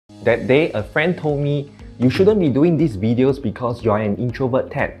That day, a friend told me, "You shouldn't be doing these videos because you are an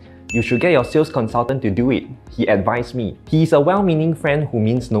introvert, Ted. You should get your sales consultant to do it," he advised me. He is a well-meaning friend who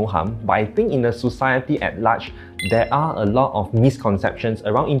means no harm, but I think in the society at large, there are a lot of misconceptions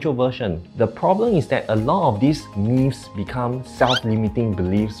around introversion. The problem is that a lot of these myths become self-limiting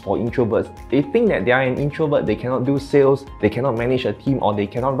beliefs for introverts. They think that they are an introvert, they cannot do sales, they cannot manage a team, or they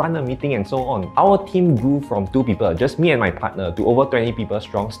cannot run a meeting and so on. Our team grew from 2 people, just me and my partner, to over 20 people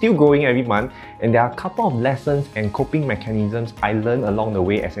strong, still growing every month, and there are a couple of lessons and coping mechanisms I learned along the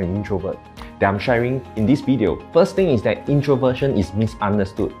way as an introvert that I'm sharing in this video. First thing is that introversion is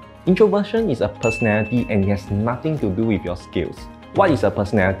misunderstood. Introversion is a personality and it has nothing to do with your skills. What is a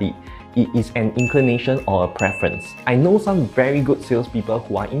personality? It is an inclination or a preference. I know some very good salespeople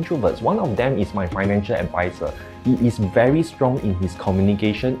who are introverts. One of them is my financial advisor. He is very strong in his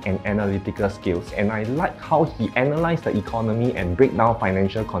communication and analytical skills, and I like how he analyzed the economy and break down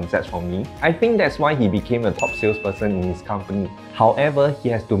financial concepts for me. I think that's why he became a top salesperson in his company. However, he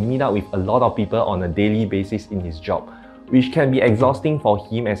has to meet up with a lot of people on a daily basis in his job, which can be exhausting for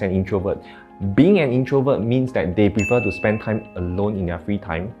him as an introvert. Being an introvert means that they prefer to spend time alone in their free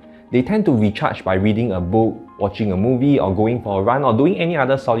time. They tend to recharge by reading a book, watching a movie, or going for a run, or doing any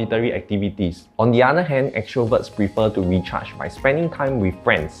other solitary activities. On the other hand, extroverts prefer to recharge by spending time with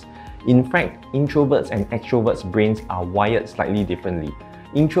friends. In fact, introverts and extroverts' brains are wired slightly differently.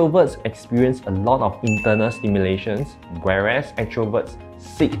 Introverts experience a lot of internal stimulations, whereas extroverts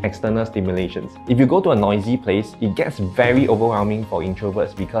seek external stimulations. If you go to a noisy place, it gets very overwhelming for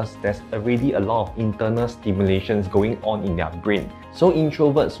introverts because there's already a lot of internal stimulations going on in their brain. So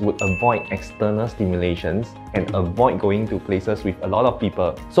introverts would avoid external stimulations and avoid going to places with a lot of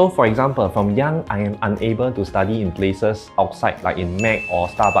people. So for example, from young, I am unable to study in places outside like in Mac or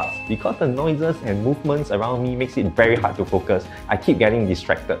Starbucks because the noises and movements around me makes it very hard to focus. I keep getting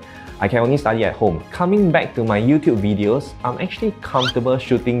distracted. I can only study at home. Coming back to my YouTube videos, I'm actually comfortable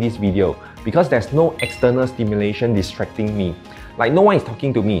shooting this video because there's no external stimulation distracting me. Like no one is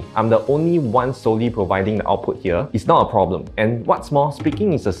talking to me. I'm the only one solely providing the output here. It's not a problem. And what's more,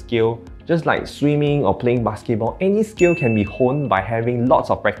 speaking is a skill. Just like swimming or playing basketball, any skill can be honed by having lots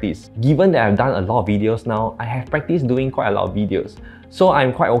of practice. Given that I've done a lot of videos now, I have practiced doing quite a lot of videos. So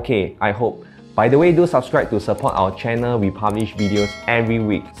I'm quite okay, I hope. By the way, do subscribe to support our channel. We publish videos every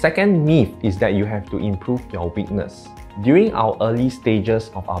week. Second myth is that you have to improve your weakness. During our early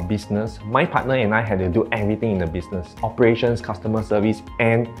stages of our business, my partner and I had to do everything in the business: operations, customer service,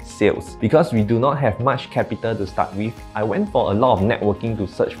 and sales. Because we do not have much capital to start with, I went for a lot of networking to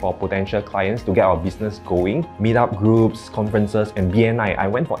search for potential clients to get our business going. Meetup groups, conferences, and BNI. I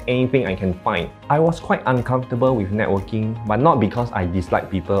went for anything I can find. I was quite uncomfortable with networking, but not because I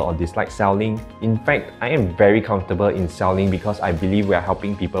dislike people or dislike selling. In fact, I am very comfortable in selling because I believe we are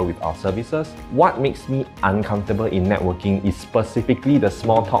helping people with our services. What makes me uncomfortable in networking is specifically the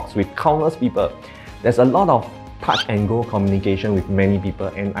small talks with countless people. There's a lot of touch and go communication with many people,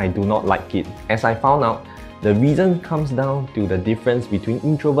 and I do not like it. As I found out, the reason comes down to the difference between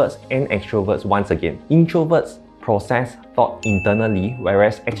introverts and extroverts once again. Introverts process thought internally,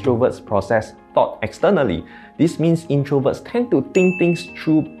 whereas extroverts process thought externally. This means introverts tend to think things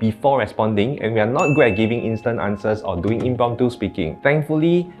through before responding, and we are not good at giving instant answers or doing impromptu speaking.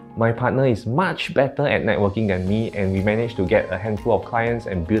 Thankfully, my partner is much better at networking than me, and we managed to get a handful of clients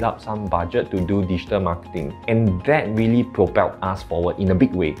and build up some budget to do digital marketing. And that really propelled us forward in a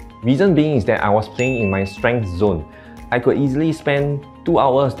big way. Reason being is that I was playing in my strength zone. I could easily spend 2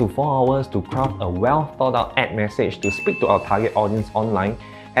 hours to 4 hours to craft a well thought out ad message to speak to our target audience online,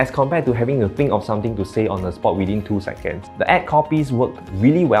 as compared to having to think of something to say on the spot within 2 seconds. The ad copies worked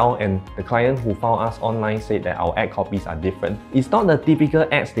really well, and the client who found us online said that our ad copies are different. It's not the typical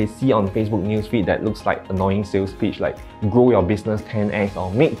ads they see on Facebook newsfeed that looks like annoying sales pitch like grow your business 10x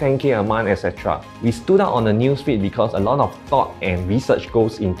or make 10k a month, etc. We stood out on the newsfeed because a lot of thought and research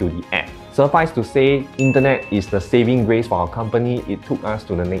goes into the ad. Suffice to say, internet is the saving grace for our company. It took us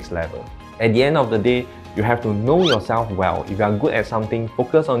to the next level. At the end of the day, you have to know yourself well. If you are good at something,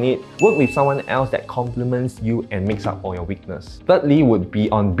 focus on it. Work with someone else that complements you and makes up for your weakness. Thirdly would be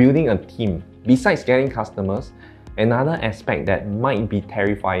on building a team. Besides getting customers, another aspect that might be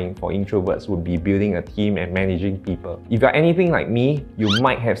terrifying for introverts would be building a team and managing people. If you're anything like me, you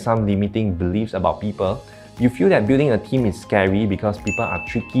might have some limiting beliefs about people. You feel that building a team is scary because people are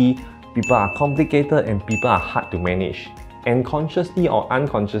tricky, people are complicated, and people are hard to manage. And consciously or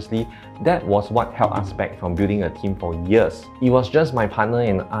unconsciously, that was what held us back from building a team for years. It was just my partner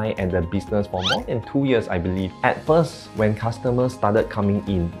and I at the business for more than 2 years, I believe. At first, when customers started coming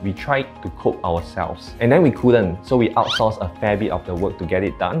in, we tried to cope ourselves. And then we couldn't, so we outsourced a fair bit of the work to get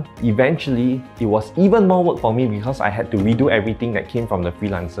it done. Eventually, it was even more work for me because I had to redo everything that came from the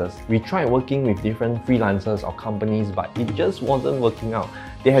freelancers. We tried working with different freelancers or companies, but it just wasn't working out.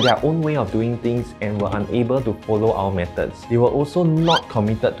 They had their own way of doing things and were unable to follow our methods. They were also not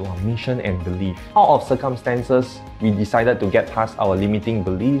committed to our mission and belief. Out of circumstances, we decided to get past our limiting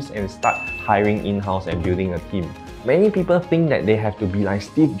beliefs and start hiring in-house and building a team. Many people think that they have to be like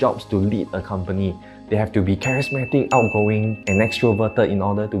Steve Jobs to lead a company. They have to be charismatic, outgoing, and extroverted in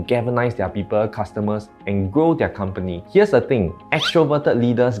order to galvanize their people, customers, and grow their company. Here's the thing, extroverted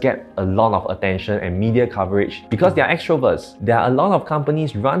leaders get a lot of attention and media coverage because they are extroverts. There are a lot of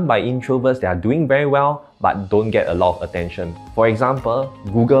companies run by introverts that are doing very well but don't get a lot of attention. For example,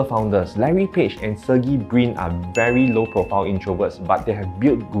 Google founders Larry Page and Sergey Brin are very low-profile introverts, but they have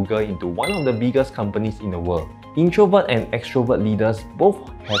built Google into one of the biggest companies in the world. Introvert and extrovert leaders both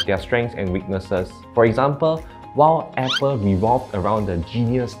have their strengths and weaknesses. For example, while Apple revolved around the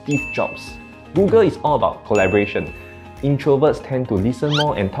genius Steve Jobs, Google is all about collaboration. Introverts tend to listen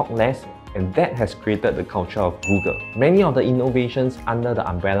more and talk less, and that has created the culture of Google. Many of the innovations under the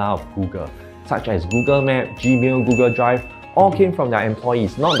umbrella of Google, such as Google Maps, Gmail, Google Drive, all came from their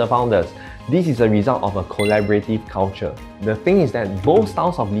employees, not the founders. This is a result of a collaborative culture. The thing is that both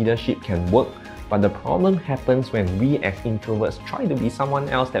styles of leadership can work, but the problem happens when we as introverts try to be someone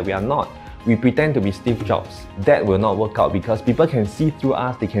else that we are not. We pretend to be Steve Jobs. That will not work out because people can see through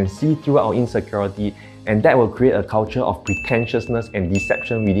us, they can see through our insecurity, and that will create a culture of pretentiousness and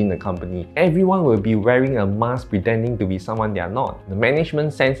deception within the company. Everyone will be wearing a mask pretending to be someone they are not. The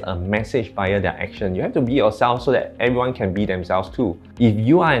management sends a message via their action. You have to be yourself so that everyone can be themselves too. If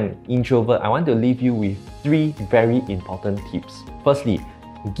you are an introvert, I want to leave you with 3 very important tips. Firstly,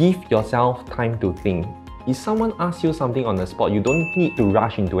 give yourself time to think. If someone asks you something on the spot, you don't need to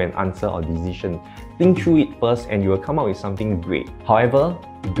rush into an answer or decision. Think through it first and you will come up with something great. However,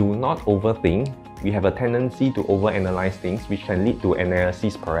 do not overthink. We have a tendency to overanalyze things, which can lead to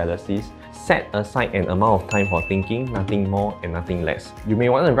analysis paralysis. Set aside an amount of time for thinking, nothing more and nothing less. You may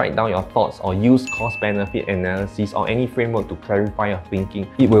want to write down your thoughts or use cost-benefit analysis or any framework to clarify your thinking.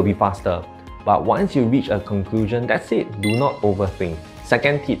 It will be faster. But once you reach a conclusion, that's it. Do not overthink.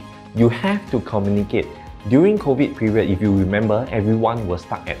 Second tip, you have to communicate. During COVID period, if you remember, everyone was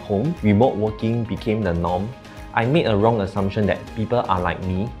stuck at home. Remote working became the norm. I made a wrong assumption that people are like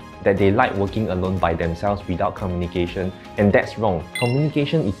me, that they like working alone by themselves without communication, and that's wrong.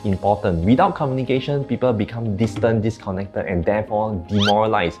 Communication is important. Without communication, people become distant, disconnected, and therefore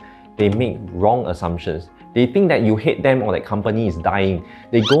demoralized. They make wrong assumptions. They think that you hate them or that company is dying.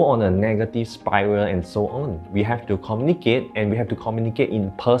 They go on a negative spiral and so on. We have to communicate, and we have to communicate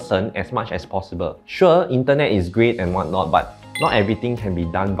in person as much as possible. Sure, internet is great and whatnot, but not everything can be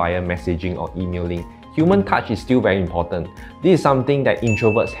done via messaging or emailing. Human touch is still very important. This is something that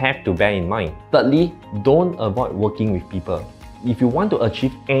introverts have to bear in mind. Thirdly, don't avoid working with people. If you want to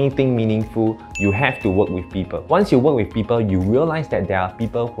achieve anything meaningful, you have to work with people. Once you work with people, you realize that there are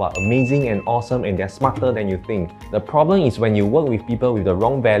people who are amazing and awesome and they're smarter than you think. The problem is when you work with people with the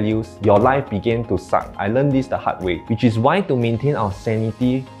wrong values, your life begins to suck. I learned this the hard way, which is why to maintain our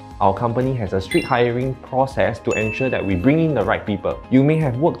sanity, our company has a strict hiring process to ensure that we bring in the right people. You may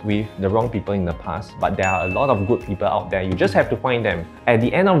have worked with the wrong people in the past, but there are a lot of good people out there. You just have to find them. At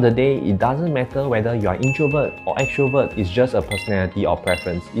the end of the day, it doesn't matter whether you are introvert or extrovert. It's just a personality or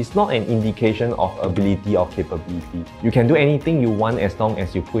preference. It's not an indication of ability or capability. You can do anything you want as long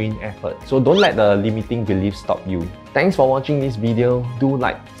as you put in effort. So don't let the limiting beliefs stop you. Thanks for watching this video. Do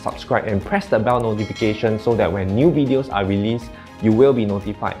like, subscribe, and press the bell notification so that when new videos are released, you will be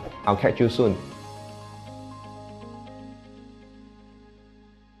notified. I'll catch you soon.